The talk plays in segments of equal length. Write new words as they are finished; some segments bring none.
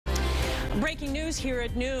Breaking news here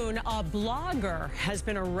at noon, a blogger has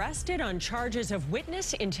been arrested on charges of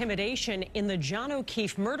witness intimidation in the John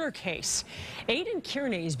O'Keefe murder case. Aidan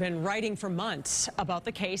Kearney has been writing for months about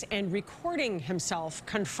the case and recording himself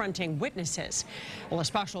confronting witnesses. Well, a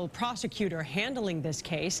special prosecutor handling this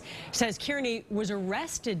case says Kearney was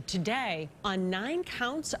arrested today on 9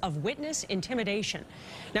 counts of witness intimidation.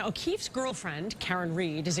 Now, O'Keefe's girlfriend, Karen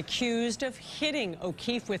Reed, is accused of hitting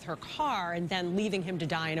O'Keefe with her car and then leaving him to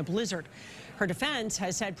die in a blizzard. Her defense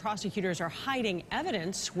has said prosecutors are hiding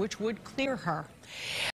evidence which would clear her.